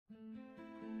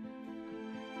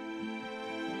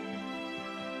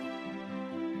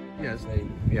Yes.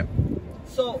 Yeah.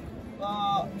 So,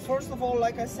 first of all,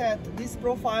 like I said, this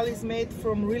profile is made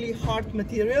from really hard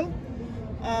material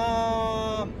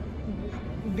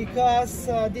because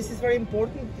this is very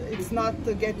important. It's not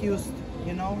to get used,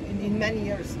 you know, in many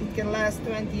years. It can last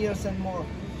 20 years and more.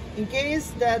 In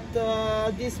case that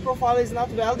this profile is not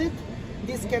welded,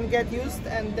 this can get used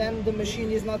and then the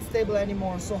machine is not stable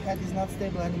anymore, so head is not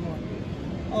stable anymore.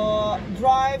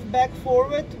 Drive back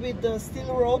forward with the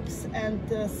steel ropes and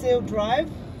saw drive.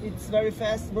 It's very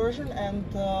fast version and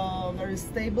very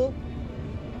stable.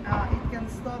 It can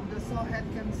stop, the saw head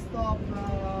can stop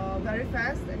very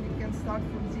fast, and it can start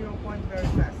from 0 point very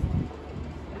fast.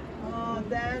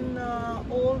 Then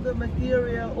all the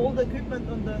material, all the equipment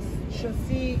on the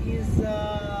chassis is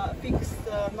fixed,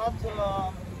 not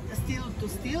steel to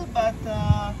steel, but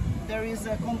there is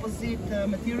a composite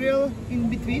material in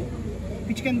between,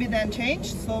 which can be then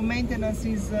changed, so maintenance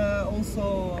is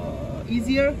also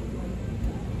easier.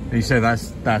 You say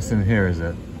that's in here, is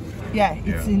it? Yeah,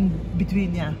 it's in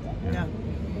between, yeah.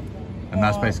 And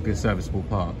that's basically a serviceable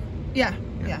part? Yeah.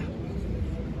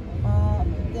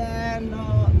 Then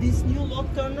these new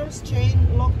lock turners,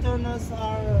 chain lock turners,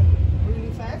 are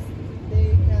really fast.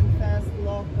 They can fast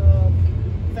lock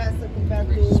faster compared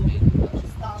to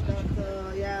standard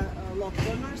lock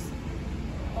turners.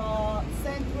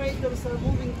 Centrators are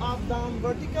moving up, down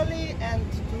vertically and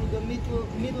to the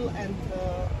middle and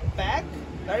back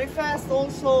very fast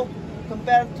also,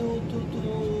 compared to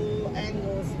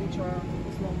angles which are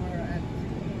slower, and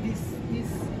this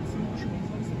solution is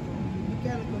also from a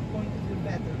mechanical point of view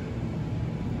better.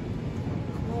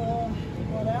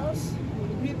 What else?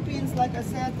 Grip pins, like I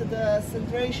said, the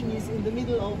centration is in the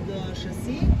middle of the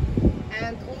chassis,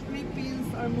 and all grip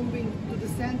pins are moving to the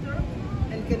center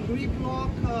and can grip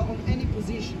lock on any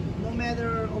position, no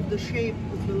matter of the shape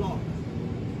of the lock.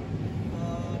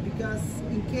 Because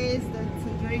in case that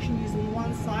centration is on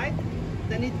one side,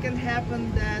 then it can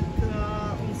happen that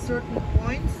on certain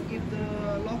points, if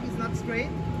the lock is not straight,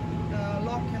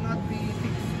 lock cannot be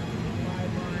fixed by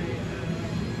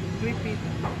grip pin.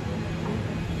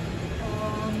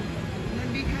 Then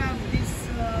we have these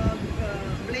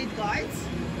blade guides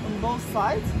on both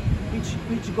sides,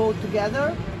 which go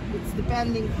together. It's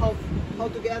depending how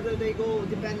together they go,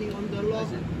 depending on the lock.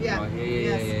 Yeah. Right,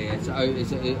 yeah. So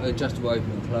it's adjustable,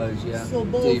 open and close, yeah. So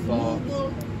both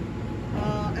movable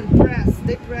and press.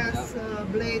 They press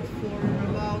blade for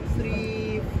about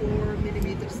 3-4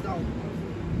 millimeters down.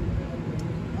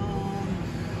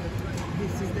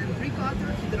 This is then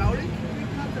pre-cutter, hydraulic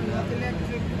pre-cutter, not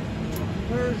electric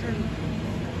version.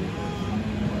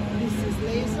 This is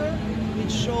laser,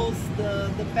 which shows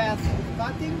the path of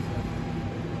cutting.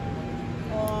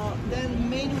 Then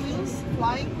main wheels,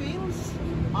 flying wheels,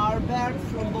 are bared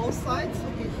from both sides.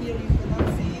 Okay, here you cannot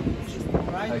see it,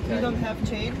 right? Okay. We don't have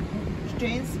chains.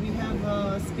 We have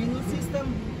a spindle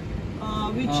system,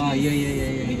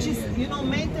 which is, you know,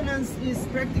 maintenance is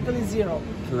practically zero.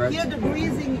 Correct. Here the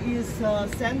greasing is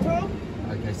central.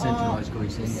 Okay, centralized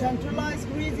greasing. Centralized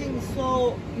greasing,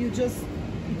 so you just,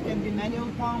 it can be manual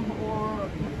pump or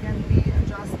it can be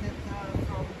adjusted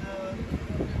from the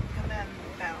command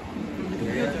panel, from the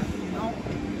computer, you know.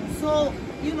 So,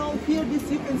 you know, here this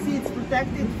you can see it's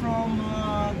protected from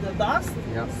the dust.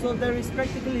 Yep. So there is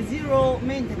practically zero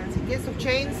maintenance. In case of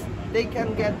chains, they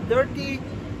can get dirty,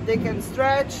 they can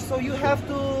stretch, so you have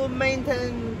to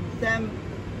maintain them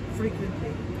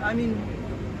frequently. I mean,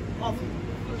 often.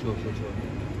 Sure.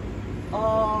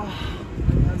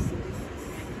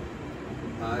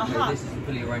 Okay, this is the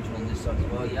pulley arrangement on this side as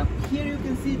well, yeah. Here you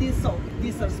can see these, so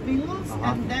these are spindles,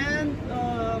 and then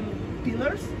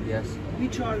pillars, yes,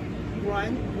 which are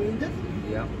grinded.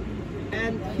 Yeah.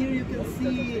 And here you can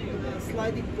see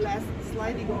sliding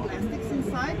plastics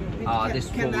inside, which this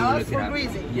can allow for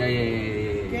greasing. Yeah.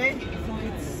 Okay, so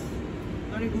it's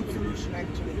very good solution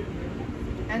actually.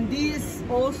 And these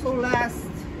also last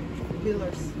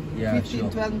pillars. Yeah,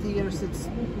 15-20 years, it's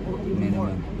even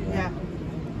more. Yeah.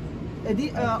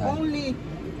 Okay. Only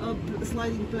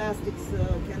sliding plastics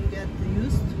can get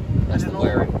used. That's the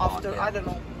wearing part, after yeah. I don't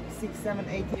know, 6, 7,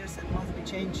 8 years it must be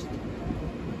changed.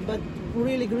 But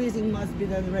really greasing must be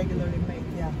then regularly made,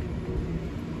 yeah.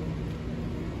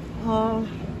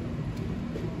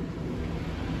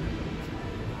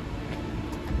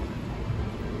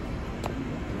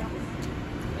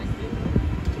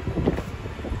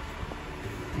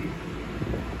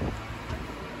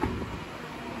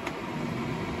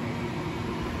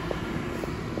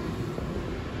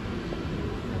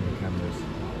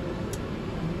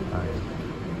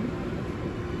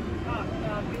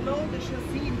 Below the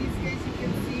chassis, in this case, you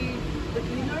can see the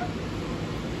cleaner,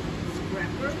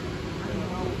 scraper. I don't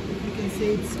know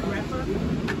say it's scrapper.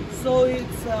 So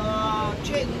it's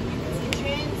chains.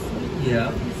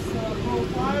 Yeah. These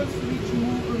profiles which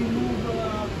remove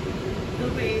the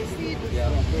waste. Yeah.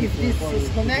 If this is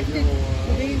connected,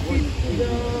 they fit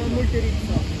the multi-rig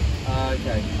saw.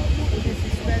 Okay. So this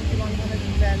is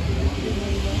 2120. You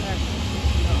don't have.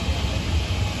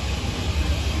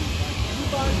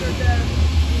 Farther there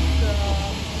is the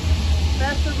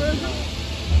faster version.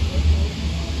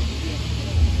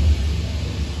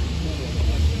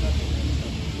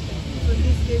 So in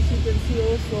this case you can see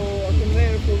also a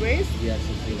conveyor for waste, Yes, I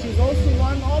see which that. is also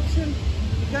one option,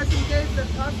 because in case the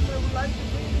customer would like to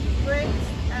bring crates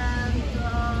and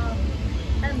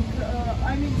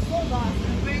I mean sawdust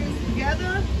and waste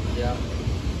together, Yeah.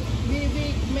 we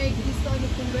make this kind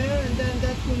of conveyor, and then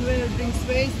that conveyor brings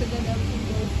waste, and then everything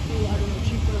goes to, I don't know,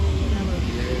 cheaper or whatever.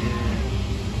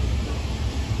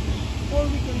 Or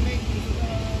we can make this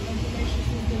ventilation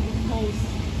system with hose.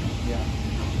 Yeah.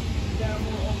 They are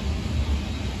more open.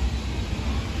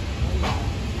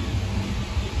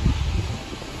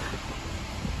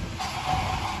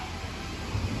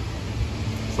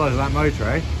 Size of that motor,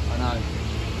 eh? I know.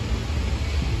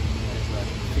 It's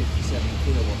like 57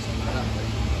 kilowatts, something like that.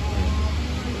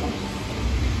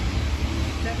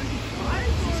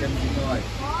 75.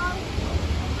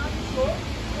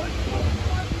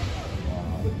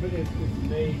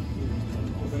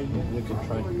 We could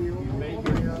try.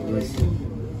 Yes.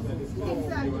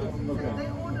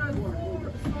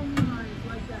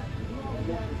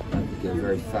 Get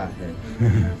very fat here.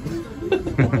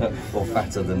 Or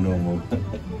fatter than normal.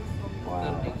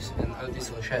 Wow. And this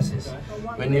on chassis.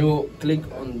 When you click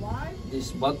on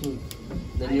this button,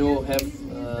 then you have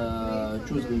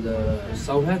chosen the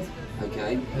saw head.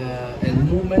 Okay. And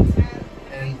movement.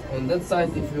 And on that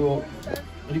side, if you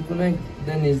reconnect,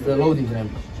 then is the loading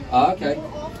ramp. Ah, okay.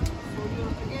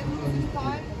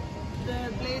 The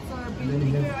blades are a And bit then you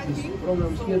bigger, I have these think.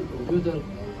 programs here, computer,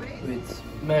 with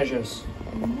measures,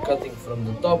 cutting from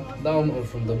the top down or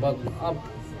from the bottom up,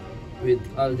 with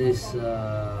all this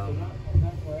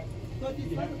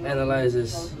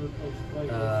analyzes,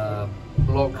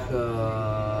 block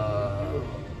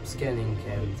scanning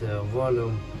and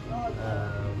volume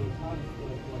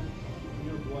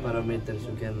parameters.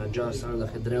 You can adjust all the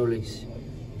hydraulics,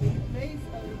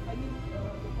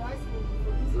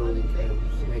 loading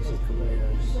cams, exit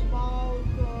conveyors,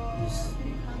 this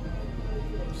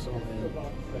Sawmill.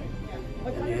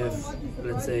 And you have,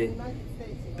 let's say,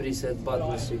 preset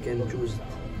buttons. You can choose,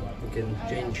 you can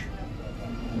change,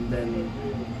 and then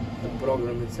the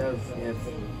program itself, you have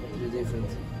 3 different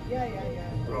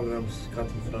programs,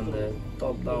 cutting from the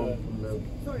top down, from the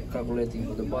calculating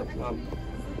from the bottom up,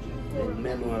 and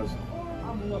manuals.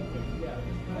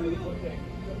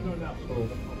 So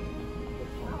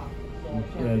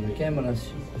here are the cameras.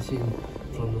 You can see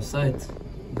from the side,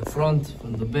 the front,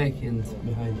 from the back, and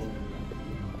behind.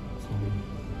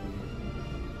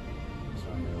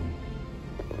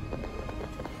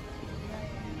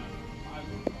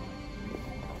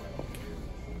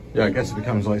 Yeah, I guess it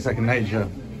becomes like second nature.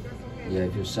 Yeah,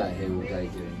 if you're sat here all day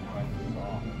doing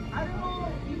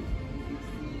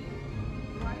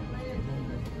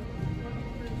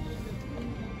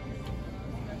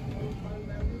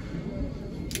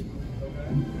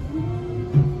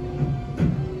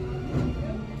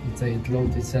it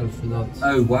loads itself without.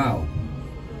 Oh wow!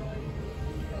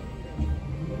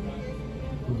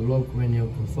 Put the lock when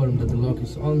you confirm that the lock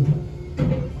is on. It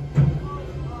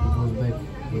goes back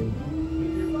in.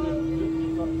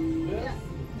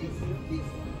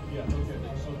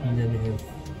 And then we have,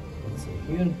 let's see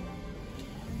here.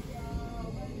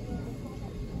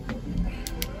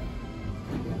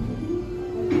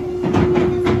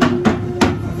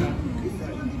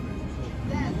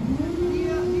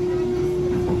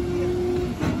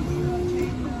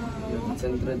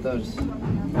 Centrators.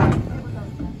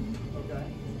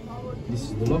 This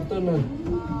is the lock turner,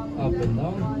 up and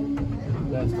down,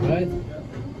 left, right,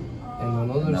 and on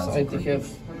the other side you have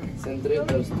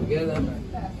centrators together,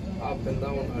 up and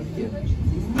down are here.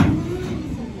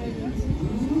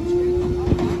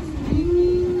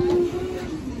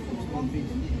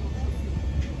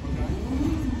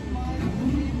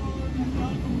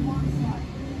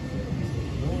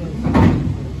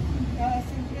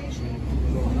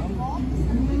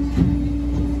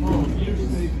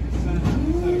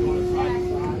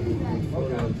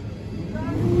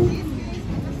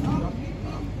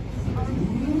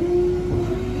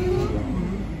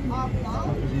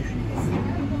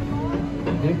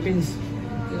 Pins.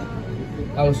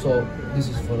 Also, this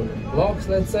is for locks.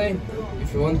 Let's say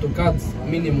if you want to cut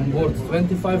minimum board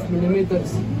 25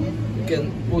 millimeters, you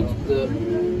can put the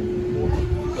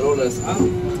rollers up,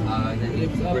 and then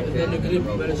grip up, and then you grip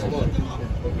very small.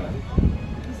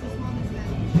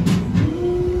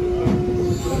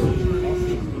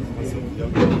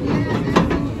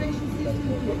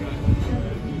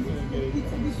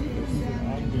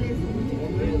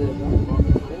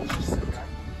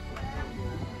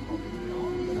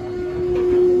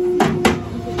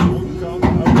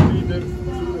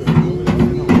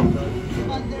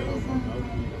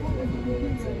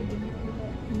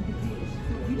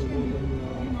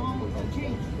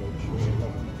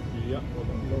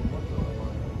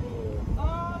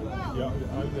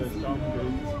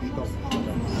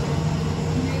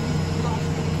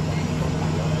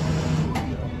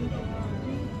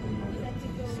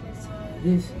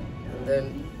 This, and then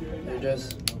you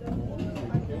just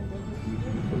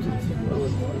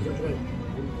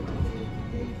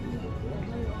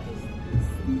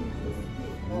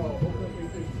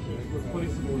put it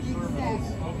forward.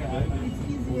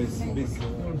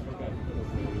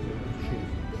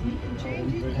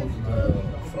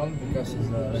 Front because it's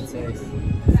let's say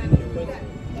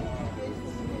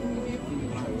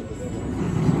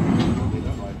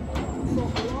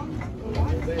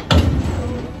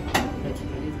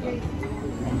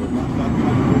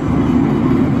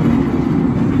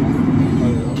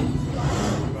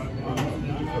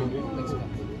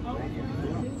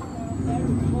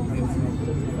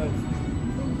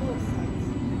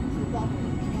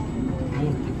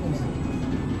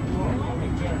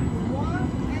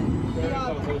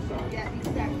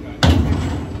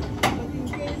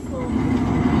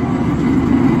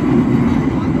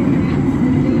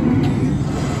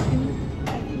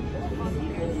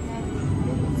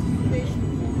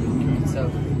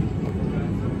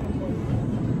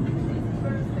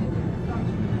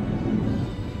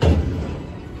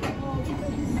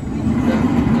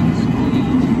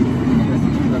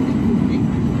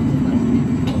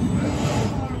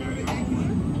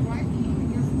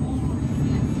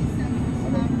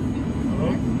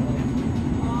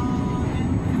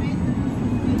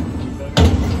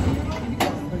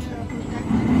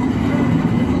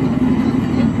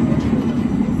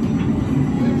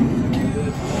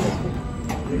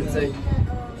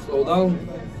slow down.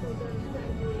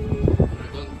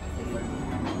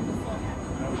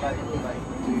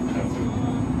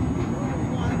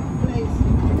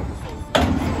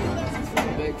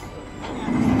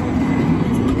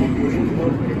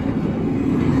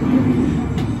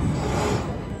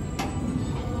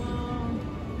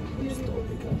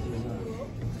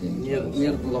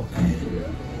 Near the lock.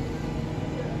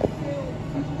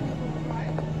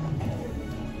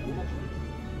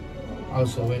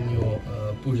 Also, when you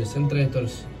push the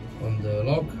centrators on the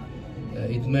lock,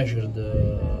 it measures the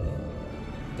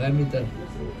diameter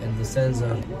and the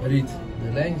sensor read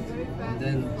the length and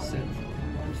then store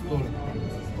the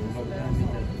lock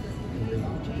diameter and then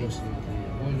approximately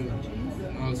volume.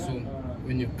 And also,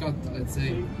 when you cut, let's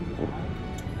say,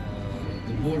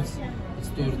 the boards, it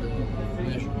stores the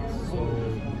measurements, so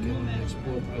you can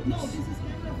export all this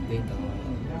data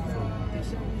from this.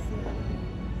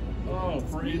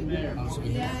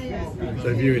 So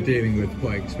if you were dealing with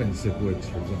quite expensive woods,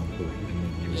 for example,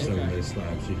 and you were selling those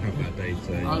slabs, you'd have that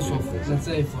data. Also, let's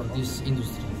say for this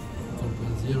industry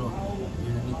 4.0,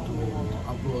 you need to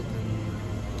upload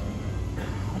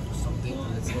some data.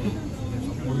 Let's say you have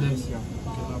some orders, you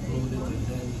can upload it, and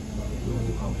then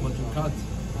what you cut,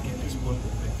 you can export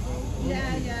it back.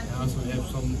 And also we have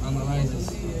some analysis,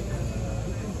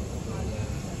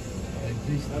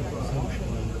 electricity consumption.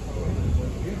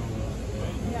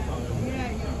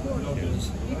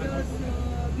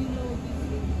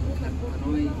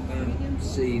 Can I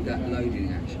see that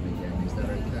loading action again? Is that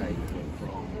okay?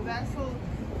 The vessel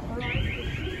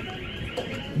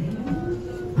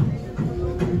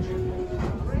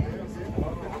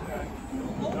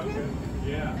open,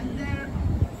 and they're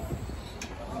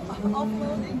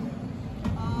offloading.